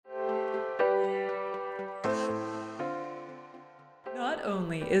Not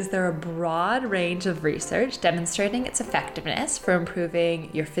only is there a broad range of research demonstrating its effectiveness for improving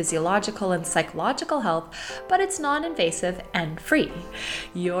your physiological and psychological health, but it's non-invasive and free.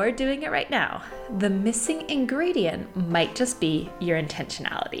 You're doing it right now. The missing ingredient might just be your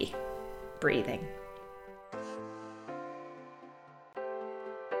intentionality. Breathing.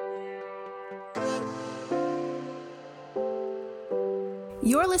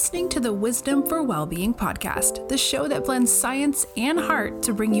 You're listening to the Wisdom for Wellbeing podcast, the show that blends science and heart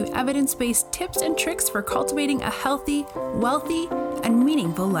to bring you evidence-based tips and tricks for cultivating a healthy, wealthy, and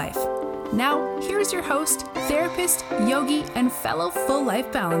meaningful life. Now, here's your host, therapist, yogi, and fellow full life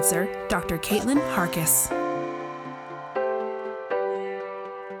balancer, Dr. Caitlin Harkis.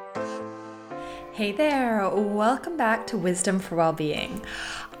 Hey there, welcome back to Wisdom for Wellbeing.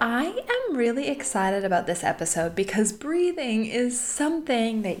 I am really excited about this episode because breathing is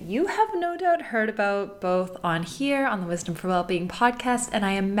something that you have no doubt heard about both on here on the Wisdom for Wellbeing podcast and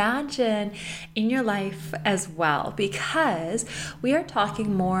I imagine in your life as well, because we are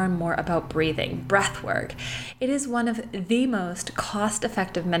talking more and more about breathing, breath work. It is one of the most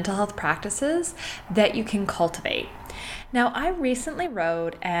cost-effective mental health practices that you can cultivate. Now, I recently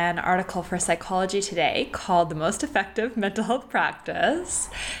wrote an article for Psychology Today called The Most Effective Mental Health Practice,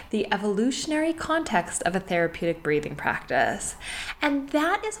 the Evolutionary Context of a Therapeutic Breathing Practice. And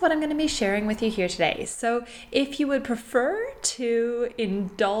that is what I'm going to be sharing with you here today. So if you would prefer to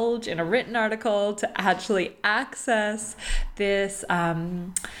indulge in a written article to actually access this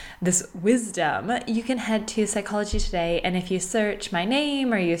wisdom, you can head to Psychology Today, and if you search my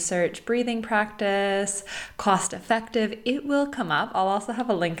name or you search breathing practice, cost effective, it will come up. I'll also have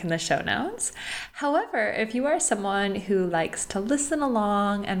a link in the show notes. However, if you are someone who likes to listen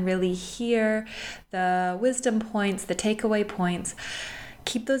along and really hear the wisdom points, the takeaway points,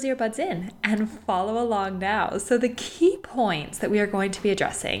 keep those earbuds in and follow along now. So the key points that we are going to be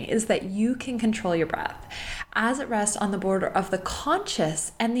addressing is that you can control your breath as it rests on the border of the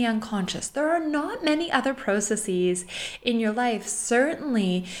conscious and the unconscious. There are not many other processes in your life,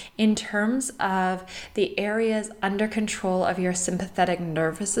 certainly in terms of the areas under control of your sympathetic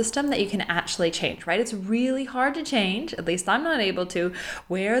nervous system, that you can actually change, right? It's really hard to change, at least I'm not able to,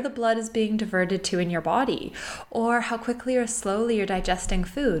 where the blood is being diverted to in your body, or how quickly or slowly you're digesting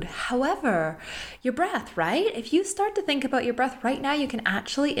food. However, your breath, right? If you start to think about your breath right now, you can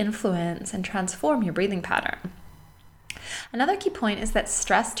actually influence and transform your breathing pattern. Another key point is that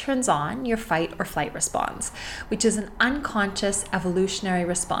stress turns on your fight or flight response, which is an unconscious evolutionary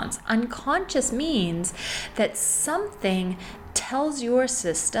response. Unconscious means that something tells your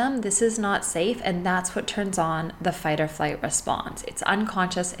system this is not safe, and that's what turns on the fight or flight response. It's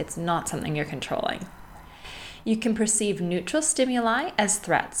unconscious, it's not something you're controlling. You can perceive neutral stimuli as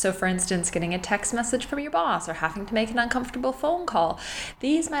threats. So for instance, getting a text message from your boss or having to make an uncomfortable phone call.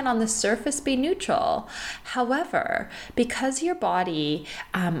 These might on the surface be neutral. However, because your body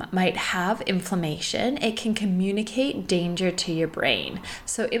might have inflammation, it can communicate danger to your brain.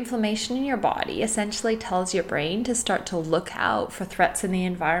 So inflammation in your body essentially tells your brain to start to look out for threats in the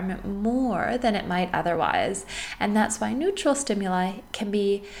environment more than it might otherwise. And that's why neutral stimuli can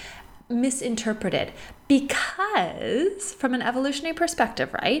be misinterpreted, because from an evolutionary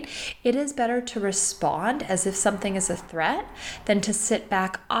perspective, right, it is better to respond as if something is a threat than to sit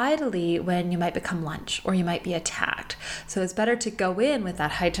back idly when you might become lunch or you might be attacked. So it's better to go in with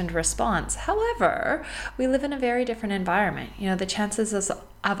that heightened response. However, we live in a very different environment. You know, the chances of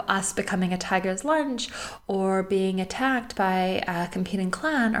us becoming a tiger's lunch or being attacked by a competing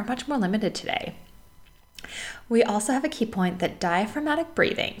clan are much more limited today. We also have a key point that diaphragmatic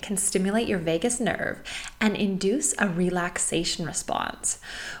breathing can stimulate your vagus nerve and induce a relaxation response,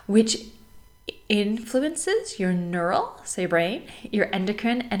 which influences your neural, so your brain, your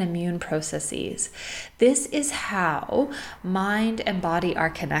endocrine and immune processes. This is how mind and body are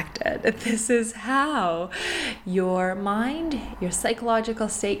connected. This is how your mind, your psychological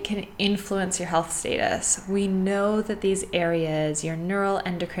state can influence your health status. We know that these areas, your neural,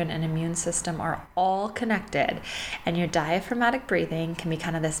 endocrine, and immune system, are all connected, and your diaphragmatic breathing can be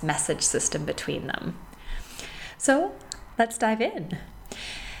kind of this message system between them. So let's dive in.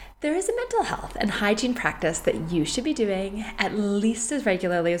 There is a mental health and hygiene practice that you should be doing at least as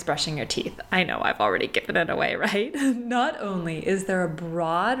regularly as brushing your teeth. I know I've already given it away, right? Not only is there a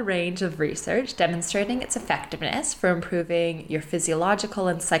broad range of research demonstrating its effectiveness for improving your physiological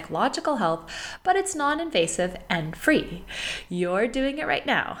and psychological health, but it's non-invasive and free. You're doing it right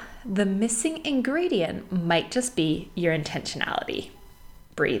now. The missing ingredient might just be your intentionality.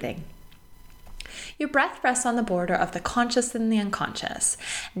 Breathing. Your breath rests on the border of the conscious and the unconscious.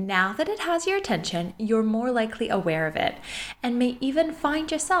 Now that it has your attention, you're more likely aware of it and may even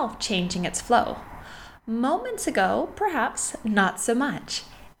find yourself changing its flow. Moments ago, perhaps not so much,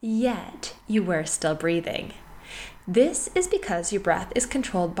 yet you were still breathing. This is because your breath is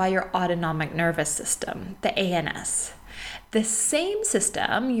controlled by your autonomic nervous system, the ANS. The same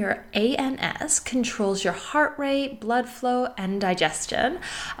system, your ANS, controls your heart rate, blood flow, and digestion,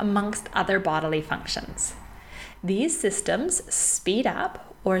 amongst other bodily functions. These systems speed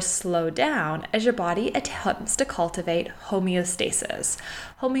up or slow down as your body attempts to cultivate homeostasis.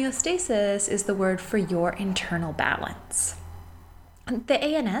 Homeostasis is the word for your internal balance. The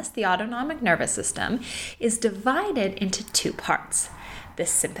ANS, the autonomic nervous system, is divided into two parts: the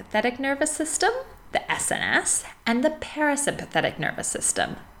sympathetic nervous system, the SNS, and the parasympathetic nervous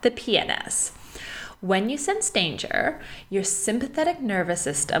system, the PNS. When you sense danger, your sympathetic nervous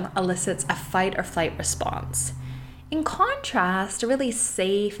system elicits a fight or flight response. In contrast, a really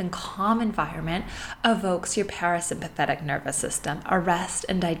safe and calm environment evokes your parasympathetic nervous system, a rest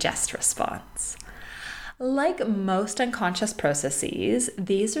and digest response. Like most unconscious processes,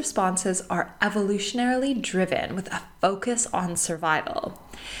 these responses are evolutionarily driven with a focus on survival.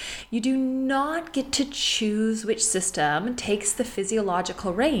 You do not get to choose which system takes the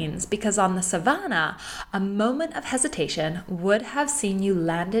physiological reins, because on the savannah, a moment of hesitation would have seen you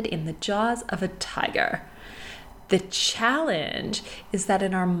landed in the jaws of a tiger. The challenge is that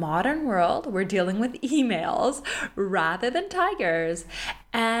in our modern world, we're dealing with emails rather than tigers,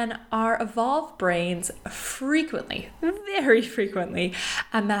 and our evolved brains frequently, very frequently,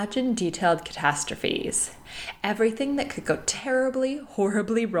 imagine detailed catastrophes. Everything that could go terribly,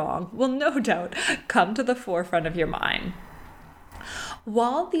 horribly wrong will no doubt come to the forefront of your mind.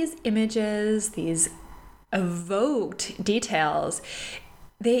 While these images, these evoked details,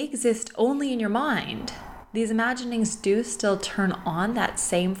 they exist only in your mind, these imaginings do still turn on that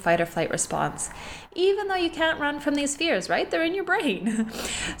same fight or flight response, even though you can't run from these fears, right? They're in your brain.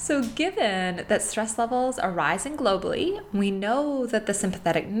 So given that stress levels are rising globally, we know that the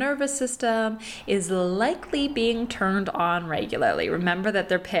sympathetic nervous system is likely being turned on regularly. Remember that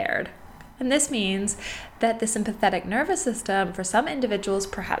they're paired. And this means that the sympathetic nervous system, for some individuals,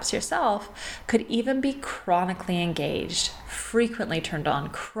 perhaps yourself, could even be chronically engaged, frequently turned on,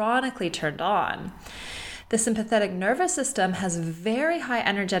 chronically turned on. The sympathetic nervous system has very high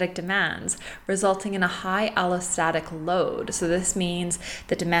energetic demands, resulting in a high allostatic load. So this means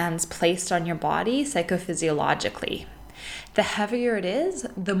the demands placed on your body psychophysiologically. The heavier it is,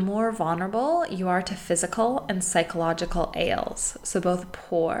 the more vulnerable you are to physical and psychological ails, so both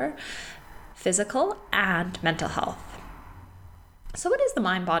poor physical and mental health. So what is the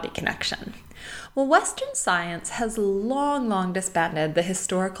mind-body connection? Well, Western science has long disbanded the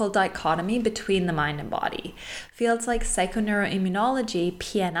historical dichotomy between the mind and body. Fields like psychoneuroimmunology,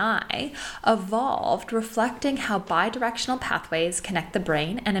 PNI, evolved reflecting how bidirectional pathways connect the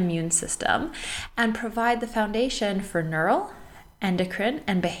brain and immune system and provide the foundation for neural, endocrine,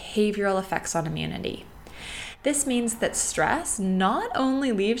 and behavioral effects on immunity. This means that stress not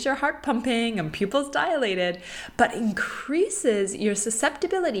only leaves your heart pumping and pupils dilated, but increases your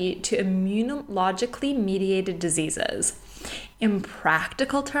susceptibility to immunologically mediated diseases. In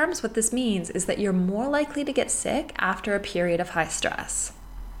practical terms, what this means is that you're more likely to get sick after a period of high stress.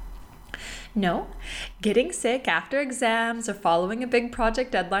 No, getting sick after exams or following a big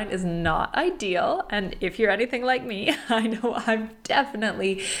project deadline is not ideal. And if you're anything like me, I know I've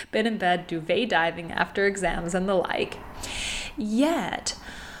definitely been in bed duvet diving after exams and the like. Yet,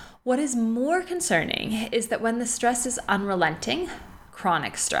 what is more concerning is that when the stress is unrelenting,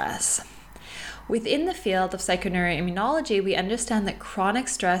 chronic stress. Within the field of psychoneuroimmunology, we understand that chronic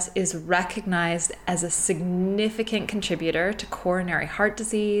stress is recognized as a significant contributor to coronary heart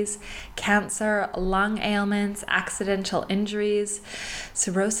disease, cancer, lung ailments, accidental injuries,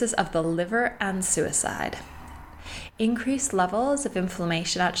 cirrhosis of the liver, and suicide. Increased levels of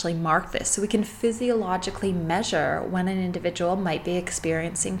inflammation actually mark this, so we can physiologically measure when an individual might be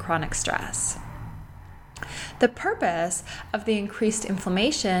experiencing chronic stress. The purpose of the increased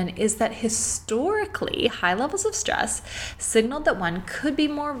inflammation is that historically, high levels of stress signaled that one could be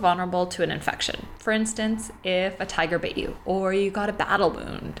more vulnerable to an infection. For instance, if a tiger bit you or you got a battle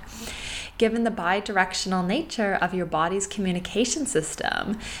wound. Given the bidirectional nature of your body's communication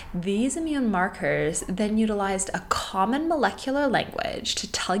system, these immune markers then utilized a common molecular language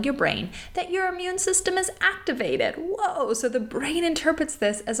to tell your brain that your immune system is activated. Whoa! So the brain interprets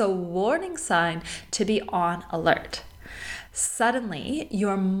this as a warning sign to be on alert. Suddenly,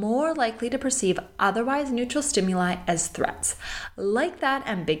 you're more likely to perceive otherwise neutral stimuli as threats, like that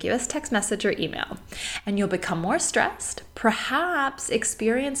ambiguous text message or email, and you'll become more stressed, perhaps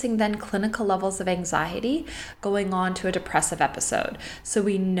experiencing then clinical levels of anxiety, going on to a depressive episode. So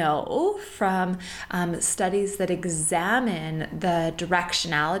we know from studies that examine the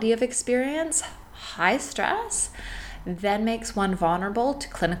directionality of experience, high stress then makes one vulnerable to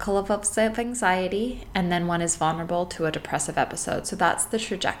clinical levels of anxiety, and then one is vulnerable to a depressive episode. So that's the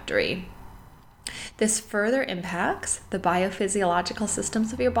trajectory. This further impacts the biophysiological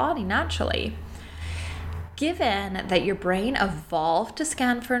systems of your body naturally. Given that your brain evolved to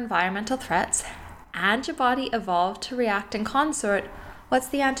scan for environmental threats and your body evolved to react in consort, what's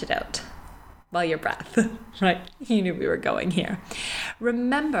the antidote? Well, your breath, right? You knew we were going here.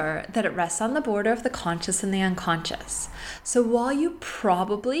 Remember that it rests on the border of the conscious and the unconscious. So while you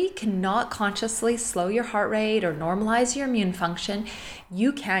probably cannot consciously slow your heart rate or normalize your immune function,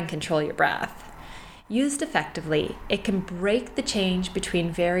 you can control your breath. Used effectively, it can break the change between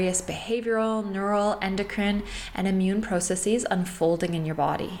various behavioral, neural, endocrine, and immune processes unfolding in your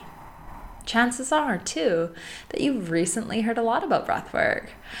body. Chances are, too, that you've recently heard a lot about breathwork.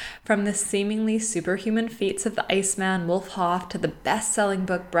 From the seemingly superhuman feats of the Iceman Wolf Hoff to the best-selling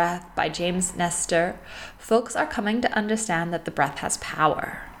book Breath by James Nestor, folks are coming to understand that the breath has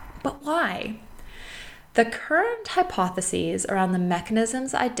power. But why? The current hypotheses around the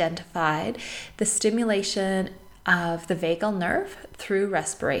mechanisms identified the stimulation of the vagal nerve through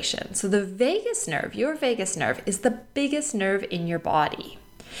respiration. So the vagus nerve, your vagus nerve, is the biggest nerve in your body.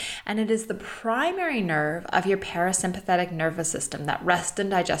 And it is the primary nerve of your parasympathetic nervous system, that rest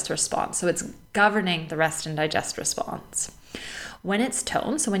and digest response. So it's governing the rest and digest response. When it's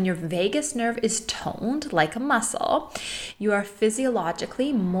toned, so when your vagus nerve is toned like a muscle, you are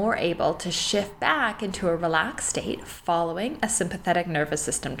physiologically more able to shift back into a relaxed state following a sympathetic nervous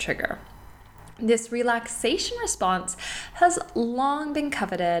system trigger. This relaxation response has long been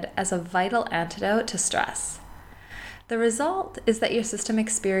coveted as a vital antidote to stress. The result is that your system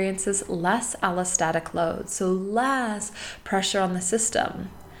experiences less allostatic load, so less pressure on the system.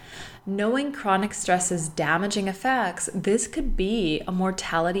 Knowing chronic stress's damaging effects, this could be a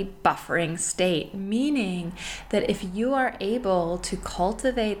mortality buffering state, meaning that if you are able to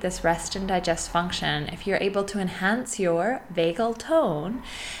cultivate this rest and digest function, if you're able to enhance your vagal tone,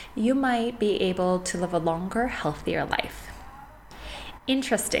 you might be able to live a longer, healthier life.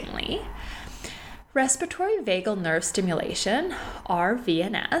 Interestingly, respiratory vagal nerve stimulation, or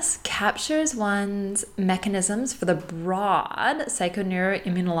VNS, captures one's mechanisms for the broad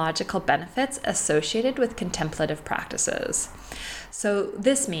psychoneuroimmunological benefits associated with contemplative practices. So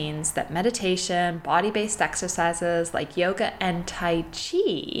this means that meditation, body-based exercises like yoga and Tai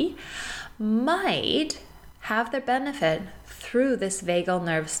Chi might have their benefit through this vagal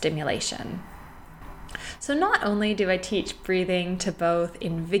nerve stimulation. So not only do I teach breathing to both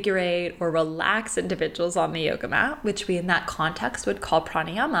invigorate or relax individuals on the yoga mat, which we in that context would call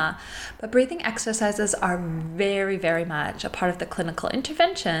pranayama, but breathing exercises are very, very much a part of the clinical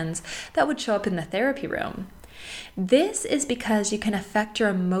interventions that would show up in the therapy room. This is because you can affect your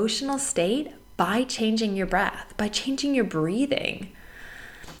emotional state by changing your breath, by changing your breathing.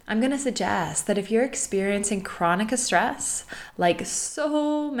 I'm going to suggest that if you're experiencing chronic stress, like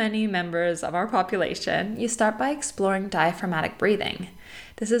so many members of our population, you start by exploring diaphragmatic breathing.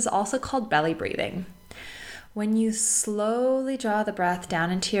 This is also called belly breathing. When you slowly draw the breath down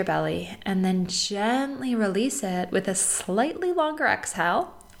into your belly and then gently release it with a slightly longer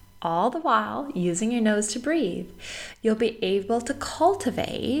exhale, all the while using your nose to breathe, you'll be able to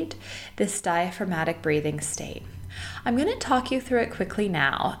cultivate this diaphragmatic breathing state. I'm going to talk you through it quickly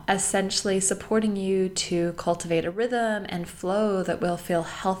now, essentially supporting you to cultivate a rhythm and flow that will feel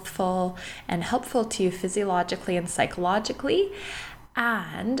healthful and helpful to you physiologically and psychologically.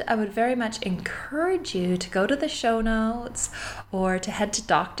 And I would very much encourage you to go to the show notes or to head to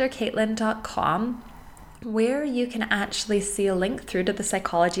drcaitlin.com, where you can actually see a link through to the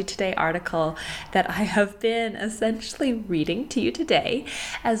Psychology Today article that I have been essentially reading to you today,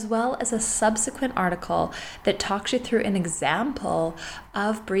 as well as a subsequent article that talks you through an example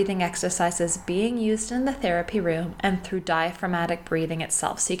of breathing exercises being used in the therapy room and through diaphragmatic breathing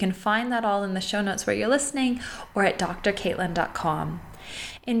itself. So you can find that all in the show notes where you're listening or at drcaitlin.com.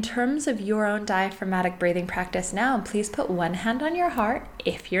 In terms of your own diaphragmatic breathing practice now, please put one hand on your heart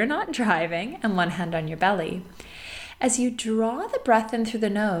if you're not driving and one hand on your belly. As you draw the breath in through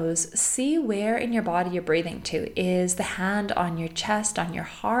the nose, see where in your body you're breathing to. Is the hand on your chest, on your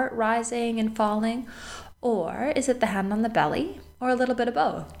heart rising and falling? Or is it the hand on the belly? Or a little bit of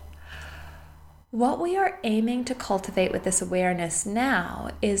both? What we are aiming to cultivate with this awareness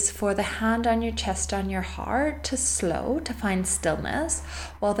now is for the hand on your chest, on your heart to slow, to find stillness,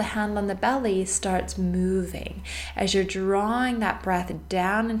 while the hand on the belly starts moving. As you're drawing that breath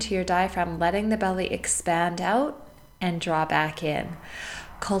down into your diaphragm, letting the belly expand out and draw back in.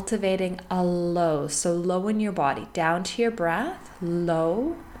 Cultivating a low, so low in your body, down to your breath,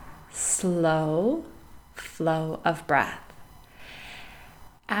 low, slow flow of breath.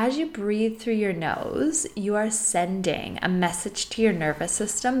 As you breathe through your nose, you are sending a message to your nervous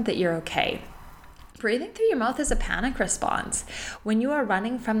system that you're okay. Breathing through your mouth is a panic response. When you are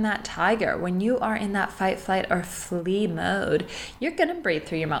running from that tiger, when you are in that fight, flight, or flee mode, you're going to breathe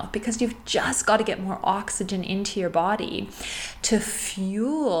through your mouth because you've just got to get more oxygen into your body to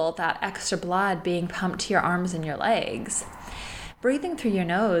fuel that extra blood being pumped to your arms and your legs. Breathing through your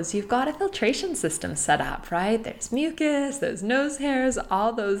nose, you've got a filtration system set up, right? There's mucus, there's nose hairs,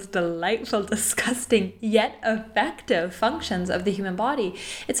 all those delightful, disgusting, yet effective functions of the human body.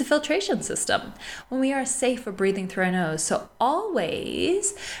 It's a filtration system when we are safe for breathing through our nose. So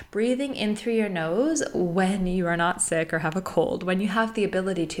always breathing in through your nose when you are not sick or have a cold, when you have the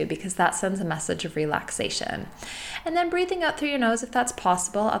ability to, because that sends a message of relaxation. And then breathing out through your nose if that's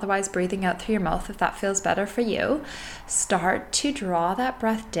possible, otherwise breathing out through your mouth if that feels better for you. Start to draw that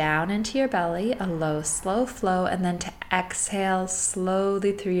breath down into your belly, a low, slow flow, and then to exhale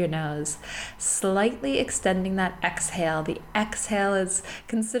slowly through your nose, slightly extending that exhale. The exhale is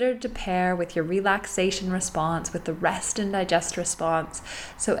considered to pair with your relaxation response, with the rest and digest response.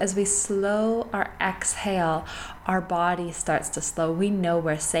 So as we slow our exhale, our body starts to slow. We know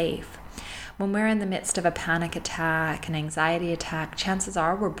we're safe. When we're in the midst of a panic attack, an anxiety attack, chances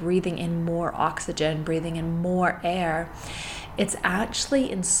are we're breathing in more oxygen, breathing in more air. It's actually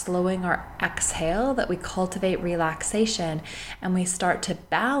in slowing our exhale that we cultivate relaxation and we start to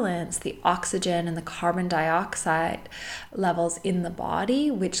balance the oxygen and the carbon dioxide levels in the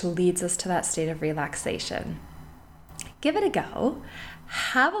body, which leads us to that state of relaxation. Give it a go.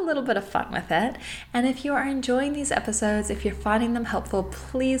 Have a little bit of fun with it. And if you are enjoying these episodes, if you're finding them helpful,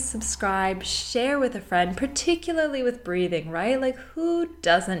 please subscribe, share with a friend, particularly with breathing, right? Like, who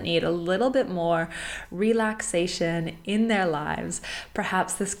doesn't need a little bit more relaxation in their lives?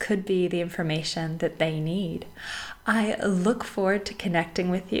 Perhaps this could be the information that they need. I look forward to connecting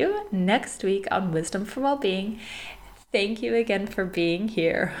with you next week on Wisdom for Wellbeing. Thank you again for being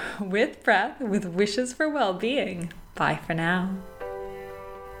here with breath, with wishes for well-being. Bye for now.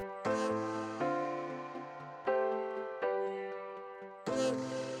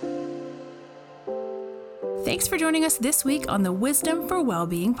 Thanks for joining us this week on the Wisdom for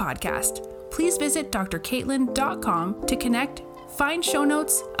Wellbeing podcast. Please visit drcaitlin.com to connect, find show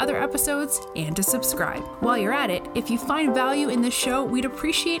notes, other episodes, and to subscribe. While you're at it, if you find value in the show, we'd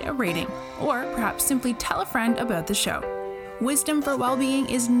appreciate a rating, or perhaps simply tell a friend about the show. Wisdom for Wellbeing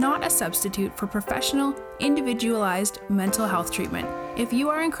is not a substitute for professional, individualized mental health treatment. If you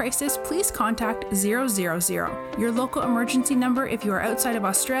are in crisis, please contact 000, your local emergency number if you are outside of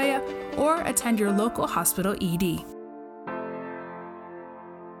Australia, or attend your local hospital ED.